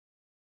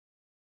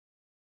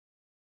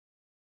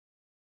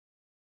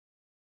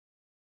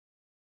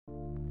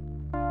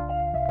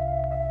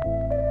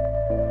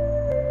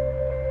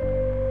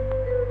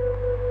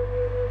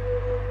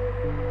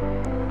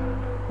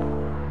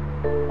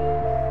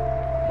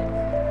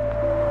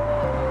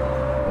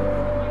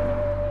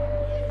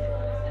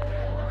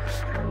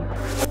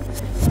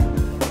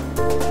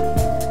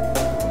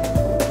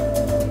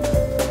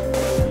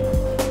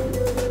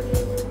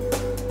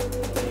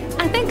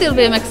think it'll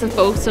be a mix of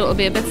both, so it'll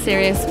be a bit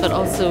serious but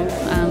also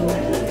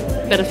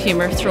a bit of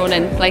humour thrown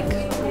in. Like,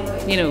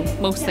 you know,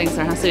 most things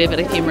there has to be a bit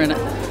of humour in it.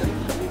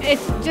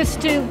 It's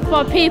just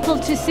for people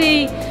to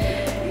see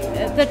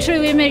the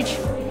true image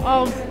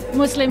of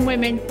Muslim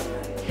women.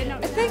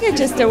 I think it's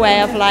just a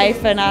way of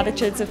life and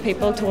attitudes of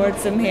people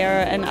towards them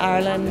here in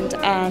Ireland,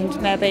 and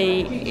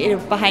maybe, you know,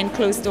 behind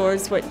closed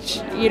doors,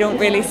 which you don't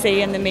really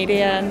see in the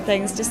media and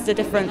things, just a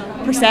different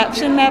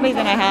perception maybe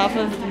than I have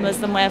of the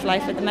Muslim way of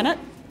life at the minute.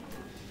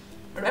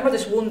 I remember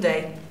this one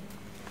day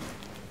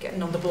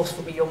getting on the bus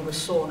for my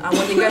youngest son, and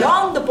when you get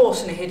on the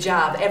bus in a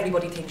hijab,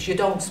 everybody thinks you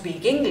don't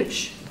speak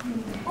English.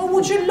 Oh,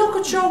 would you look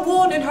at your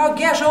one in her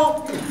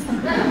get-up?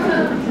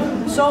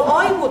 So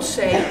I would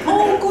say,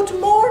 oh, good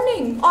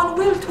morning, on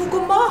Will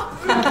Tuguma.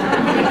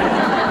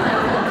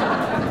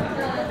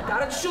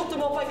 That'd shut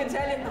them up, I can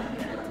tell you.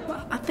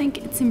 Well, I think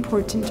it's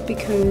important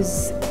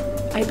because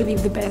I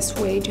believe the best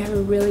way to have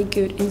a really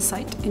good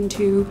insight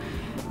into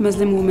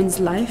Muslim women's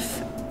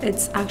life,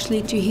 it's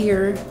actually to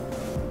hear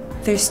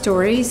their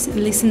stories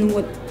and listen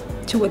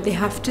to what they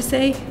have to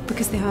say,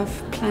 because they have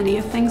plenty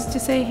of things to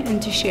say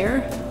and to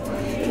share.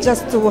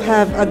 Just to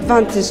have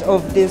advantage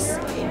of this,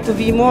 to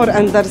be more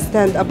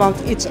understand about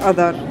each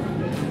other,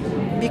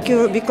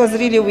 because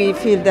really we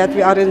feel that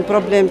we are in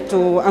problem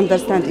to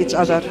understand each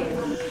other.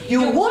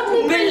 You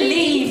wouldn't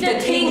believe the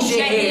things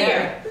you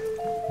hear.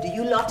 Do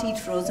you lot eat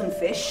frozen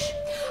fish?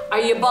 Are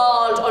you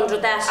bald under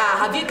that?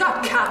 Have you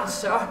got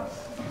cancer?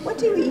 What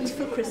do you eat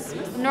for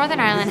Christmas? Northern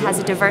Ireland has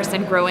a diverse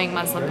and growing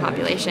Muslim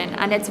population,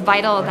 and it's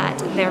vital that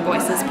their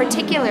voices,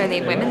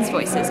 particularly women's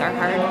voices, are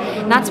heard.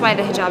 And that's why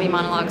the Hijabi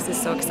Monologues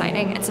is so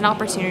exciting. It's an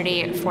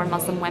opportunity for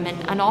Muslim women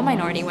and all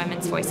minority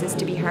women's voices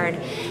to be heard.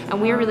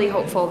 And we're really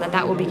hopeful that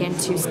that will begin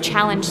to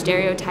challenge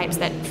stereotypes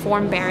that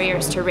form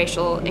barriers to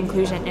racial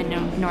inclusion in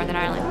Northern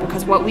Ireland,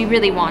 because what we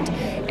really want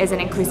is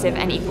an inclusive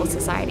and equal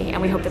society, and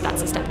we hope that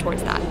that's a step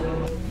towards that.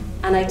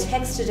 And I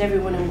texted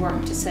everyone in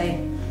work to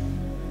say,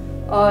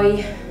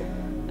 I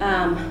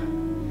am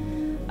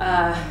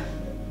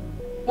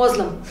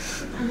Muslim.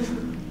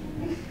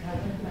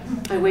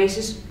 I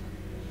waited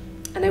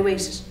and I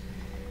waited,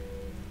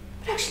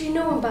 but actually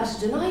no one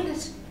batted an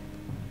eyelid.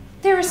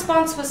 Their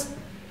response was,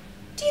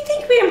 do you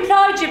think we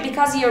employed you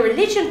because of your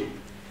religion?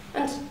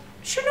 And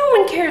sure, no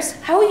one cares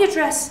how you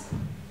dress.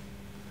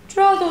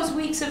 After all those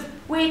weeks of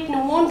waiting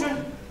and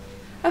wondering,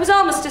 I was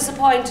almost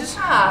disappointed.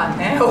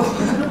 No.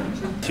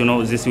 You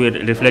know, this will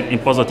reflect in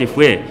positive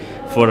way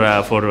for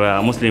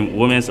Muslim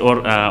women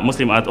or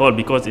Muslim at all,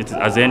 because it is,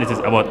 at the end, it is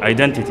about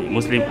identity,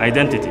 Muslim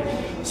identity.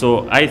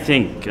 So I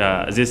think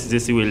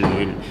this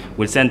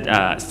will send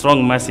a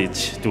strong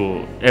message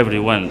to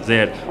everyone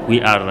there.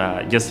 We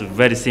are just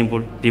very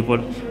simple people.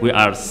 We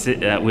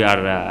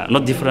are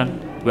not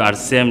different. We are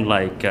same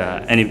like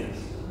any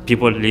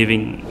people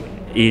living,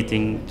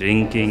 eating,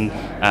 drinking,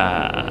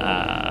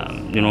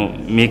 you know,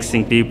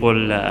 mixing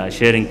people,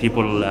 sharing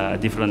people,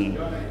 different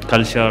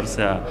cultures.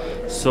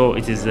 So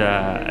it is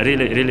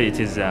really it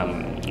is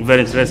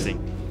very interesting.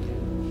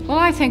 Well,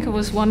 I think it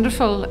was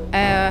wonderful.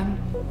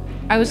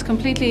 I was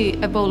completely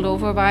bowled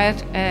over by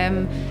it.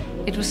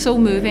 It was so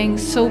moving,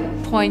 so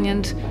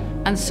poignant,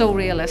 and so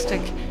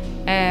realistic.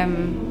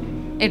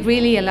 It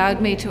really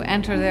allowed me to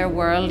enter their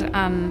world,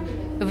 and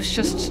it was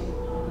just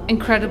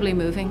incredibly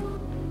moving.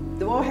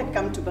 The war had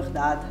come to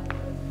Baghdad,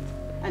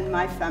 and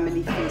my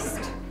family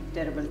faced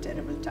terrible,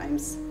 terrible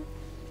times.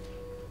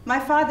 My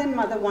father and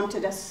mother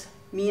wanted us,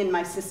 me and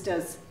my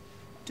sisters,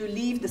 to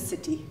leave the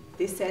city.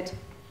 They said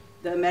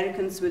the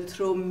Americans will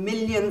throw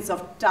millions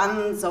of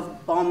tons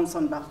of bombs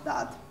on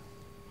Baghdad.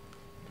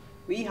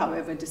 We,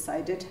 however,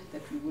 decided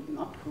that we would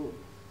not go.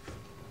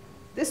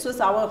 This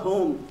was our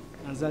home.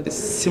 And that is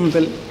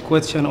simple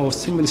question or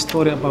simple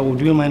story about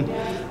women,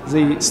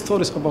 the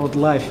stories about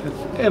life.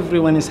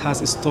 Everyone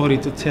has a story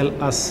to tell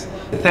us.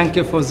 Thank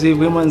you for the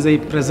women. They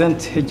present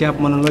hijab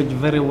monologue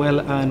very well,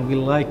 and we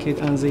like it.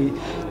 And they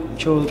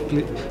show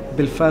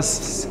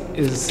Belfast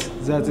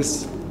that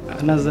is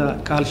another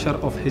culture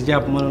of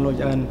hijab monologue,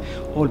 and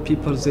all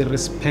people, they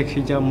respect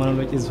hijab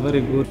monologue. Is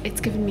very good.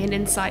 It's given me an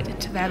insight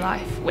into their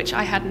life, which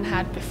I hadn't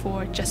had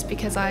before, just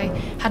because I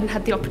hadn't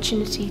had the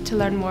opportunity to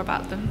learn more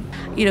about them.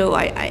 You know,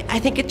 I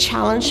think it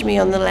challenged me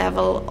on the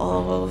level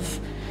of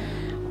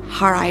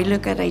how I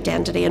look at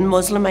identity and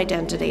Muslim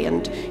identity,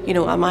 and, you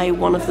know, am I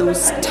one of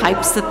those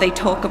types that they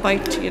talk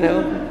about, you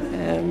know?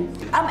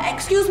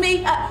 Excuse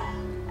me,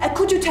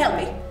 could you tell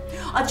me?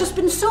 I've just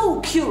been so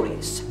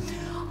curious.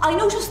 I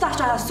noticed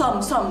that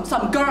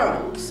some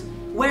girls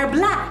wear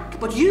black,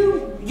 but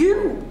you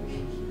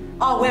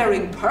are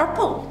wearing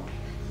purple.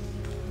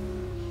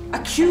 A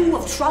cue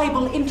of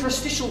tribal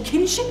interstitial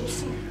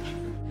kinships.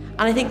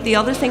 And I think the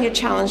other thing that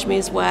challenged me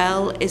as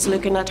well is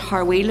looking at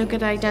how we look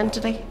at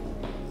identity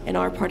in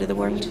our part of the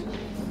world.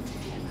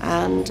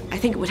 And I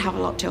think it would have a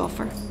lot to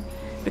offer,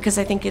 because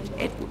I think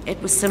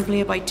it was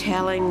simply about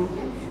telling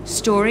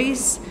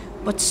stories,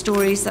 but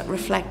stories that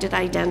reflected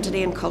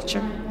identity and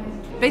culture.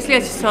 Basically, I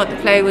just thought the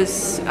play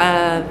was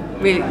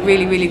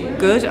really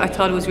good. I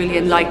thought it was really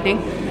enlightening.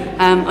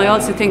 I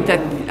also think that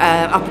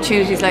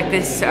opportunities like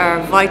this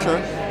are vital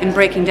in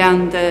breaking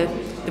down the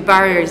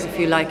barriers, if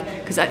you like,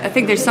 because I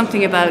think there's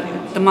something about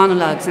the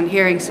monologues and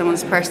hearing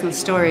someone's personal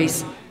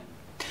stories.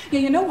 Yeah,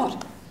 you know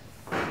what?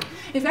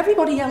 If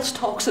everybody else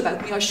talks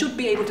about me, I should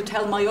be able to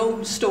tell my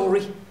own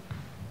story.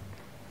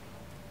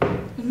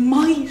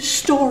 My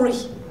story.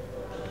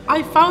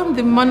 I found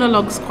the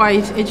monologues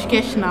quite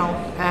educational.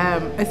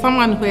 As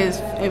someone who has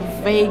a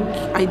vague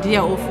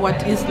idea of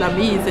what Islam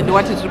is and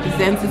what it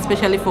represents,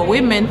 especially for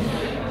women,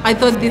 I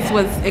thought this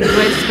was a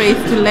great space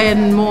to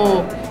learn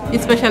more,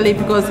 especially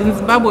because in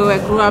Zimbabwe,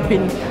 where I grew up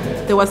in,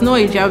 there was no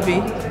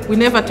hijabi. We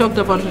never talked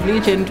about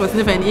religion. It was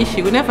never an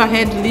issue. We never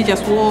had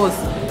religious wars.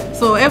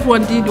 So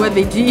everyone did what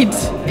they did,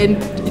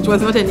 and it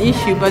was not an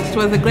issue, but it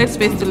was a great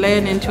space to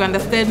learn and to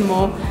understand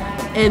more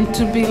and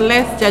to be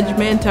less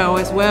judgmental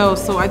as well.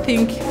 So I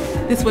think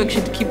this work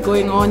should keep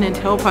going on and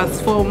help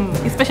us form,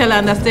 especially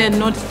understand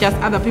not just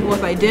other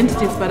people's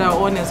identities, but our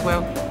own as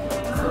well.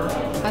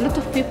 A lot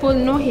of people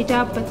know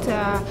hijab, but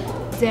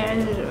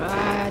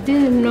they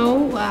didn't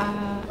know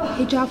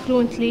hijab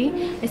fluently.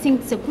 I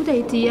think it's a good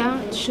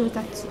idea to show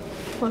that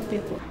for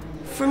people.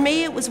 For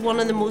me, it was one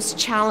of the most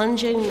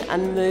challenging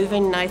and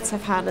moving nights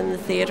I've had in the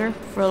theatre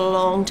for a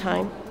long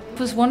time. It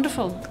was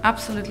wonderful,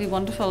 absolutely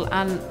wonderful,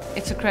 and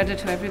it's a credit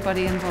to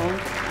everybody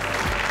involved.